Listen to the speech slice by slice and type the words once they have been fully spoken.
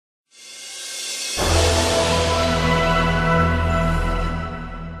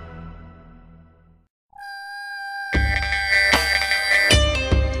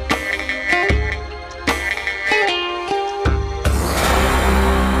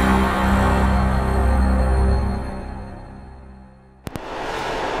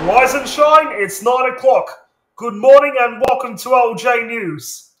Rise and shine, it's 9 o'clock. Good morning and welcome to LJ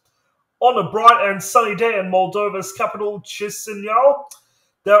News. On a bright and sunny day in Moldova's capital Chisinau,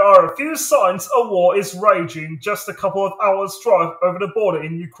 there are a few signs a war is raging just a couple of hours' drive over the border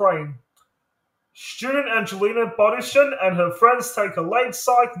in Ukraine. Student Angelina Botushan and her friends take a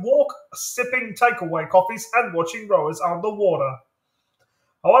lakeside walk, sipping takeaway coffees and watching rowers out of the water.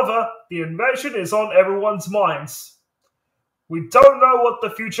 However, the invasion is on everyone's minds. "We don't know what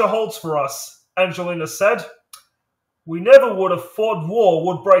the future holds for us," Angelina said. "We never would have thought war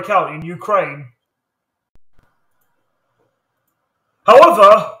would break out in Ukraine."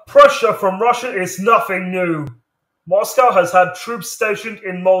 However, pressure from Russia is nothing new. Moscow has had troops stationed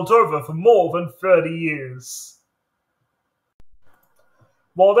in Moldova for more than 30 years.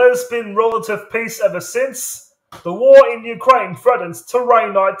 While there's been relative peace ever since, the war in Ukraine threatens to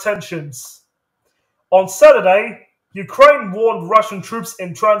reignite tensions. On Saturday, Ukraine warned Russian troops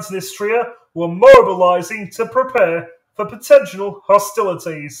in Transnistria were mobilising to prepare for potential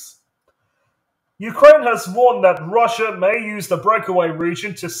hostilities. Ukraine has warned that Russia may use the breakaway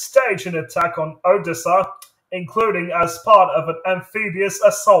region to stage an attack on Odesa, including as part of an amphibious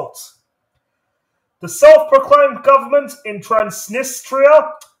assault. The self-proclaimed government in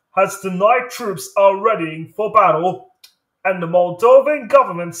Transnistria has denied troops are readying for battle, and the Moldovan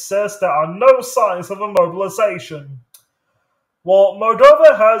government says there are no signs of a mobilization. While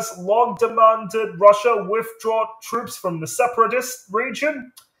Moldova has long demanded Russia withdraw troops from the separatist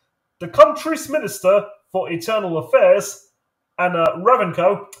region, the country's Minister for Internal Affairs, Anna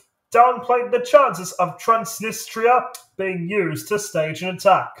Revenko, downplayed the chances of Transnistria being used to stage an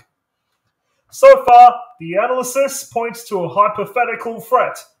attack. So far, the analysis points to a hypothetical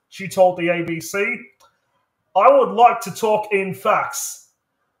threat, she told the ABC. "I would like to talk in facts."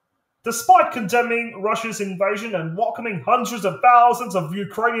 Despite condemning Russia's invasion and welcoming hundreds of thousands of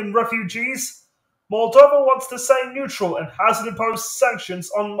Ukrainian refugees, Moldova wants to stay neutral and hasn't imposed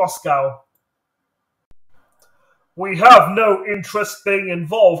sanctions on Moscow. "We have no interest being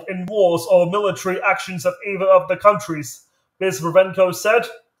involved in wars or military actions of either of the countries," Ms. Ravenko said.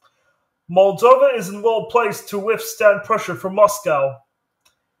 "Moldova isn't well placed to withstand pressure from Moscow.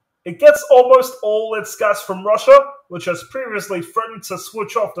 It gets almost all its gas from Russia, which has previously threatened to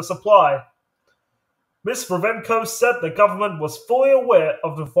switch off the supply." Ms. Ravenko said the government was fully aware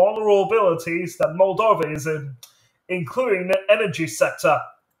of the vulnerabilities that Moldova is in, including the energy sector.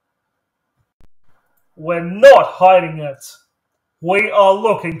 "We're not hiding it. We are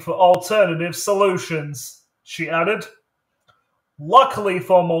looking for alternative solutions," she added. Luckily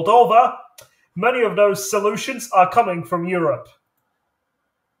for Moldova, many of those solutions are coming from Europe.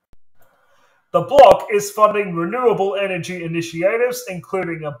 The bloc is funding renewable energy initiatives,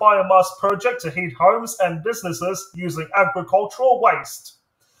 including a biomass project to heat homes and businesses using agricultural waste.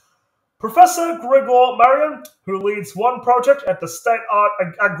 Professor Grigor Marian, who leads one project at the State-Art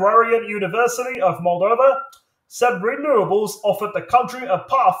Agrarian University of Moldova, said renewables offered the country a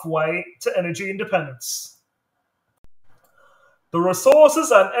pathway to energy independence. "The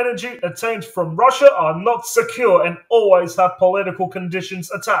resources and energy attained from Russia are not secure and always have political conditions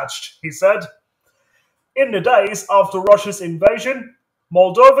attached," he said. In the days after Russia's invasion,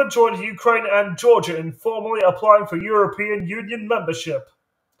 Moldova joined Ukraine and Georgia in formally applying for European Union membership.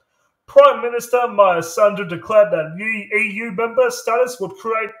 Prime Minister Maia Sandu declared that EU member status would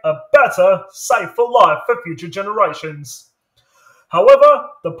create a better, safer life for future generations.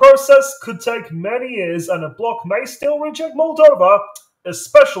 However, the process could take many years and the bloc may still reject Moldova,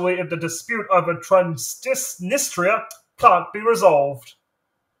 especially if the dispute over Transnistria can't be resolved.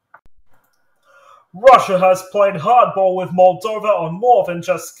 Russia has played hardball with Moldova on more than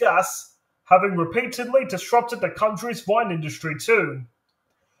just gas, having repeatedly disrupted the country's wine industry too.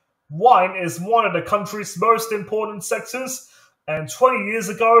 Wine is one of the country's most important sectors, and 20 years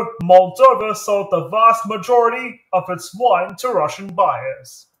ago, Moldova sold the vast majority of its wine to Russian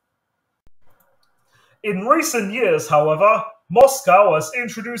buyers. In recent years, however, Moscow has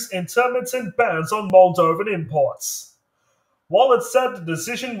introduced intermittent bans on Moldovan imports. While it said the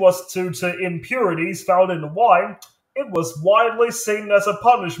decision was due to impurities found in the wine, it was widely seen as a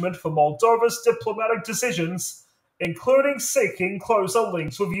punishment for Moldova's diplomatic decisions, including seeking closer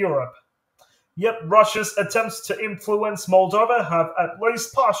links with Europe. Yet Russia's attempts to influence Moldova have at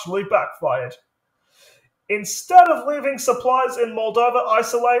least partially backfired. Instead of leaving supplies in Moldova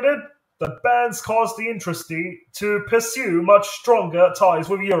isolated, the bans caused the industry to pursue much stronger ties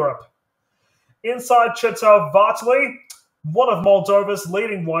with Europe. Inside Chisinau, one of Moldova's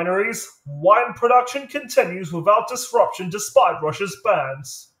leading wineries, wine production continues without disruption despite Russia's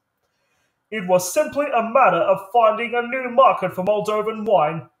bans. It was simply a matter of finding a new market for Moldovan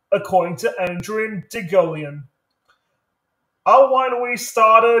wine, according to Adrian Digolian. Our winery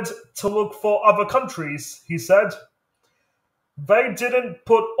started to look for other countries, he said. They didn't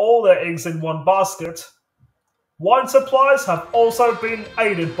put all their eggs in one basket. Wine supplies have also been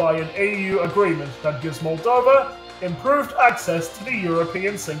aided by an EU agreement that gives Moldova improved access to the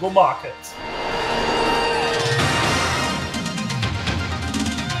European single market.